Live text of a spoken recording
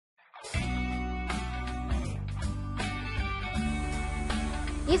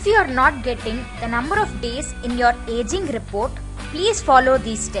If you are not getting the number of days in your aging report, please follow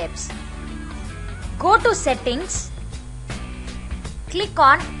these steps. Go to Settings, click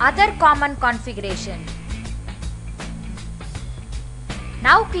on Other Common Configuration.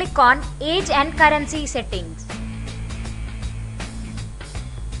 Now click on Age and Currency Settings.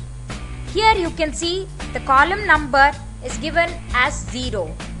 Here you can see the column number is given as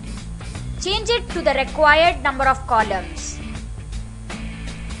 0. Change it to the required number of columns.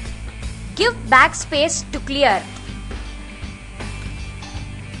 Give backspace to clear.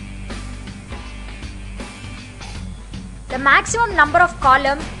 The maximum number of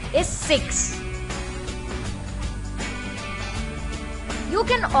columns is 6. You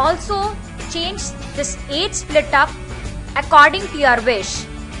can also change this age split up according to your wish.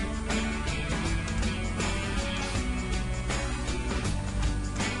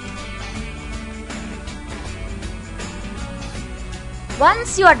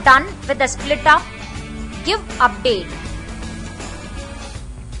 Once you are done with the split up, give update.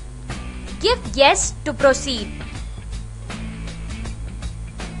 Give yes to proceed.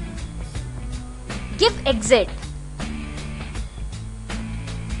 Give exit.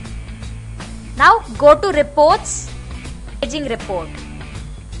 Now go to Reports, Aging Report.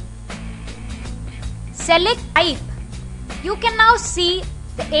 Select Type. You can now see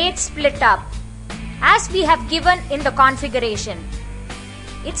the age split up as we have given in the configuration.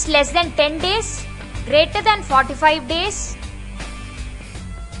 It's less than 10 days, greater than 45 days,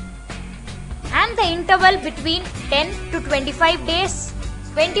 and the interval between 10 to 25 days,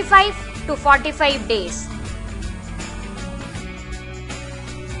 25 to 45 days.